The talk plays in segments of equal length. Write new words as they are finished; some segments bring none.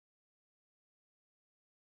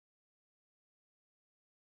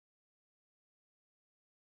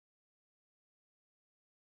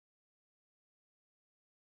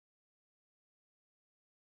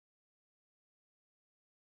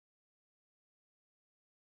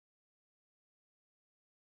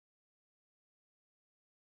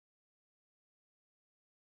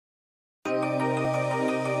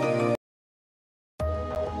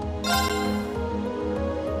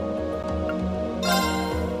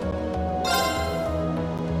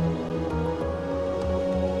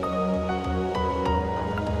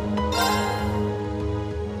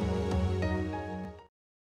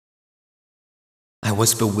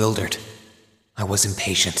was bewildered. I was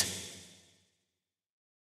impatient.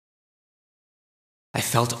 I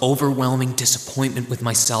felt overwhelming disappointment with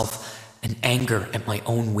myself and anger at my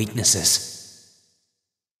own weaknesses.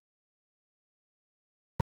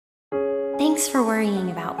 Thanks for worrying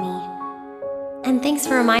about me. And thanks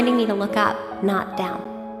for reminding me to look up, not down.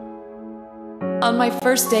 On my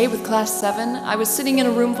first day with Class 7, I was sitting in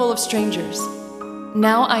a room full of strangers.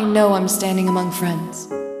 Now I know I'm standing among friends.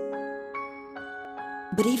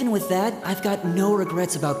 But even with that, I've got no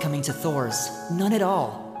regrets about coming to Thor's. None at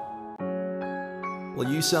all.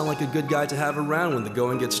 Well, you sound like a good guy to have around when the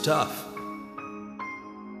going gets tough.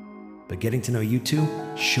 But getting to know you two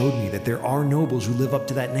showed me that there are nobles who live up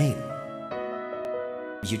to that name.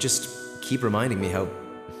 You just keep reminding me how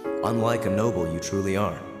unlike a noble you truly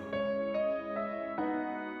are.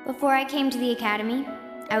 Before I came to the academy,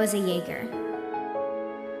 I was a Jaeger.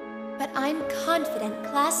 But I'm confident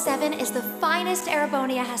Class 7 is the finest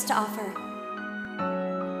Erebonia has to offer.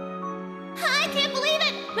 I can't believe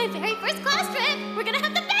it! My very first class trip! We're gonna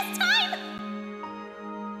have the best time!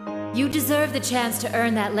 You deserve the chance to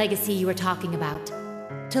earn that legacy you were talking about.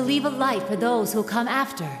 To leave a light for those who'll come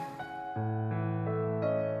after.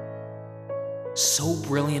 So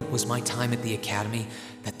brilliant was my time at the academy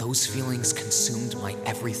that those feelings consumed my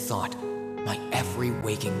every thought, my every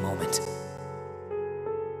waking moment.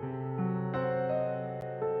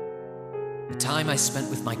 The time I spent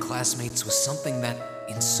with my classmates was something that,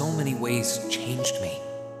 in so many ways, changed me.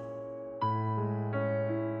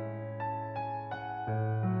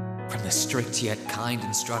 From the strict yet kind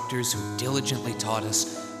instructors who diligently taught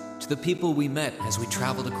us, to the people we met as we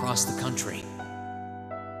traveled across the country.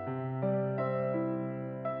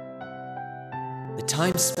 The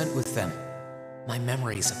time spent with them, my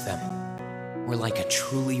memories of them, were like a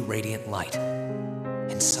truly radiant light.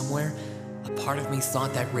 And somewhere, a part of me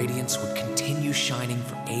thought that radiance would continue shining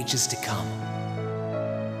for ages to come.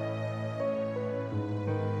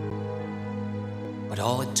 But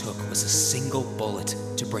all it took was a single bullet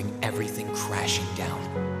to bring everything crashing down.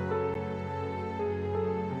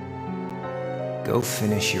 Go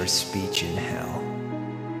finish your speech in hell.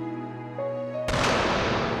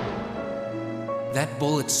 That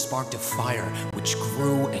bullet sparked a fire which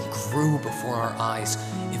grew and grew before our eyes,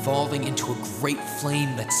 evolving into a great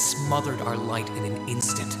flame that smothered our light in an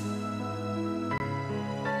instant.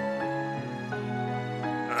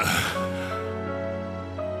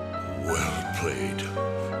 Well played,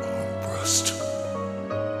 Armbrust.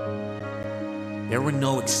 There were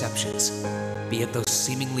no exceptions, be it those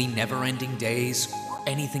seemingly never-ending days or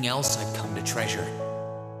anything else I'd come to treasure.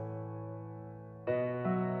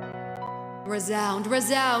 Resound,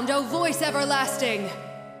 resound, O voice everlasting!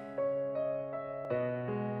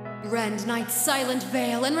 Rend night's silent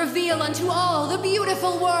veil and reveal unto all the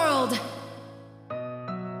beautiful world!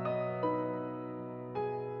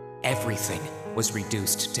 Everything was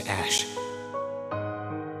reduced to ash.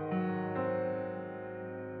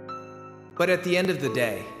 But at the end of the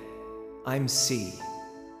day, I'm C.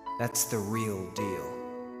 That's the real deal.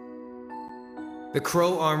 The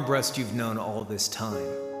crow Armbrust you've known all this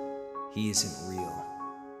time, he isn't real.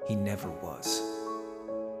 He never was.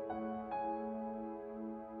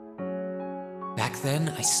 Back then,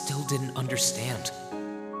 I still didn't understand.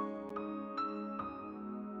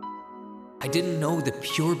 I didn't know the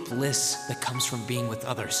pure bliss that comes from being with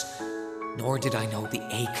others, nor did I know the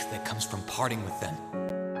ache that comes from parting with them.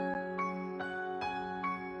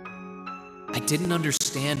 I didn't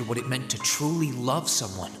understand what it meant to truly love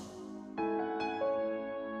someone.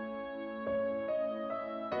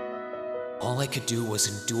 All I could do was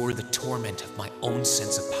endure the torment of my own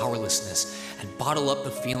sense of powerlessness and bottle up the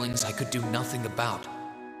feelings I could do nothing about.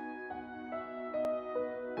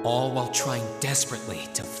 All while trying desperately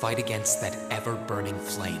to fight against that ever-burning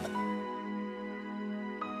flame.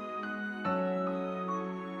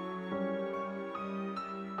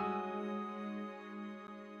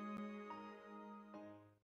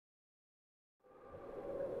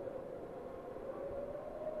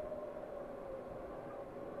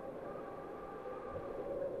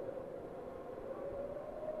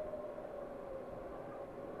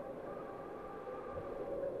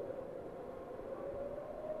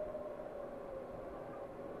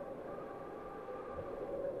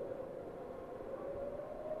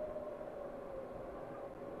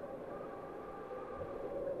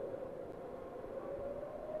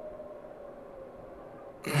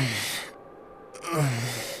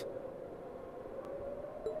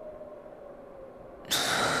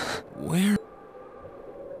 Where?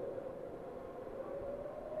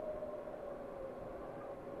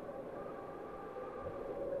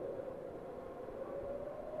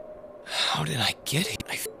 How How did I get here?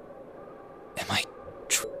 Am I...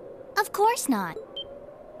 Of course not.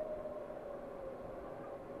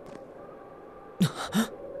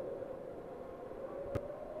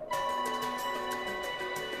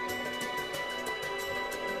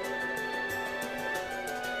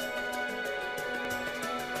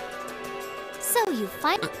 So you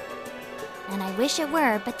find... And I wish it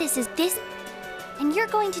were, but this is this... And you're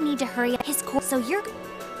going to need to hurry up his course, so you're...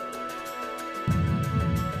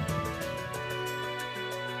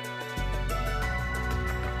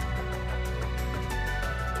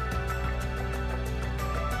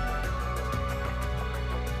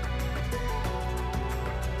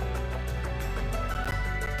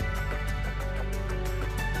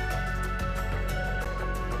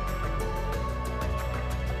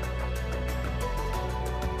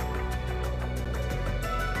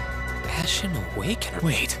 Ashen Awakener?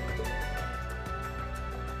 Wait.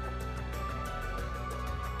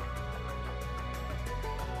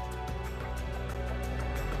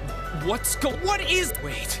 What is...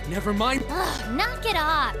 Wait, never mind. Ugh, knock it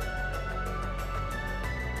off!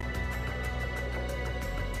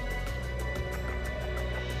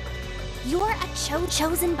 You're a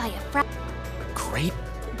chosen by a friend. Great.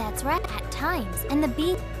 That's right, at times. And the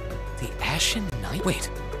being... The Ashen Knight? Wait.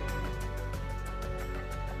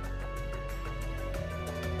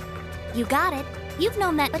 You got it. You've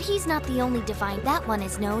known that, but he's not the only divine. That one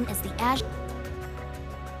is known as the Ash...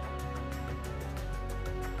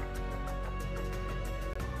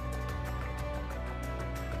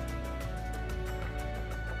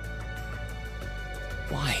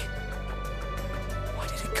 Why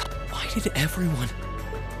did everyone...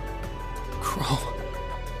 Crow...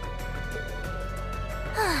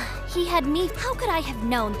 He had me. How could I have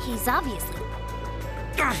known? He's obviously...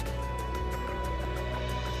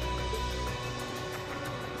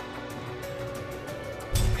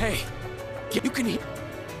 Hey, you can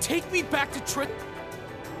take me back to Trit...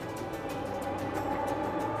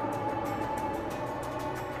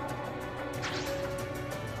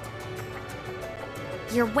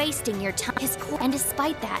 You're wasting your time. His core, and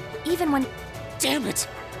despite that, even when... Damn it!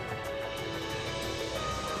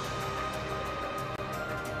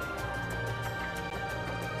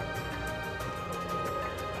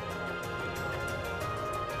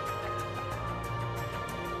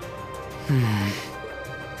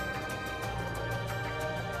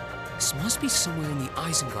 This must be somewhere in the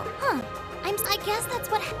Isengard. Huh. I guess that's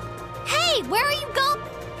what... Hey, where are you going?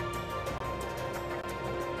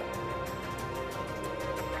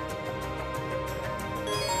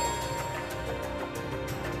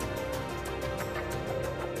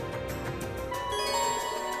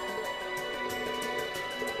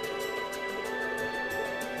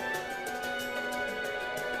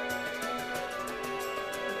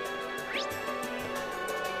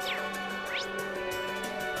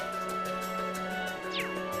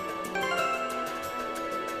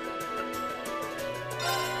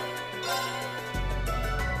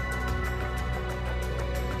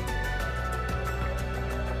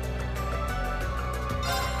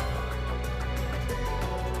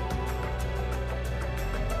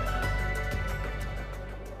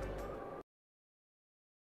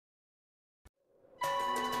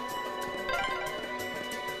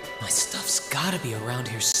 My stuff's gotta be around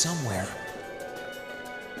here somewhere.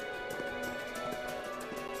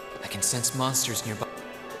 I can sense monsters nearby.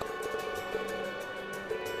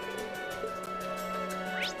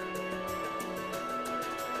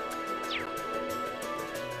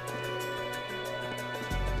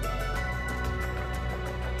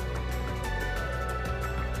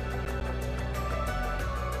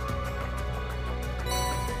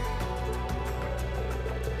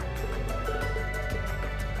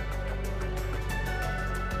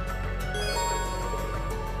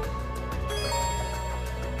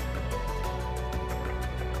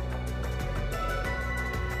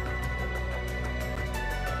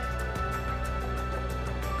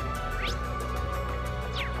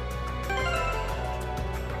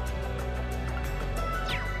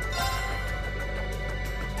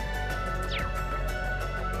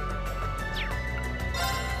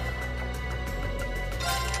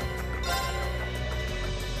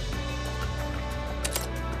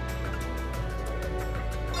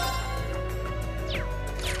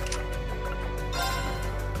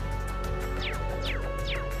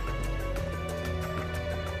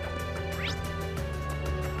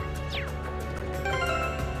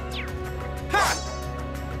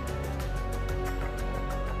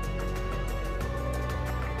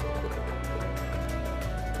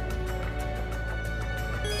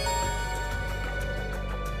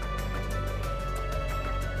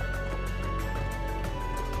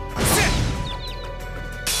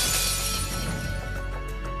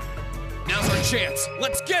 chance.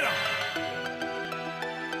 Let's get him!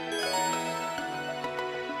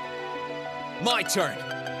 My turn.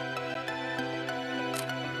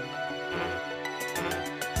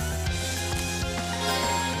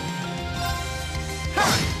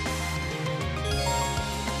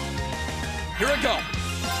 Here I go.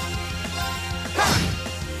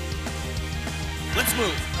 Let's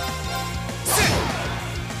move. Sit.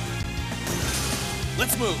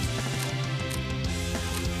 Let's move.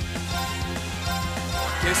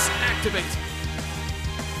 Disactivate.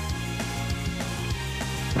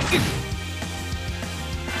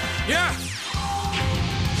 Yeah.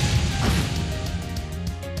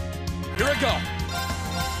 Here I go.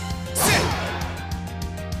 Sit.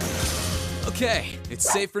 Okay, it's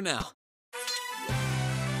safe for now.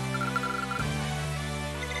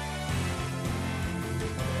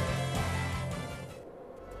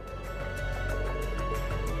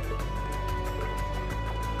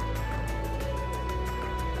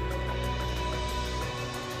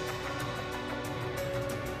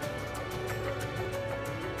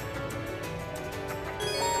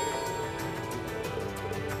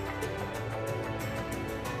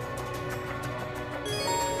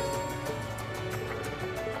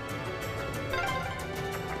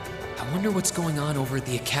 I wonder what's going on over at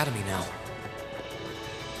the academy now.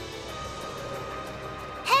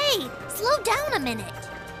 Hey, slow down a minute.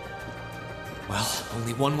 Well,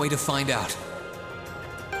 only one way to find out.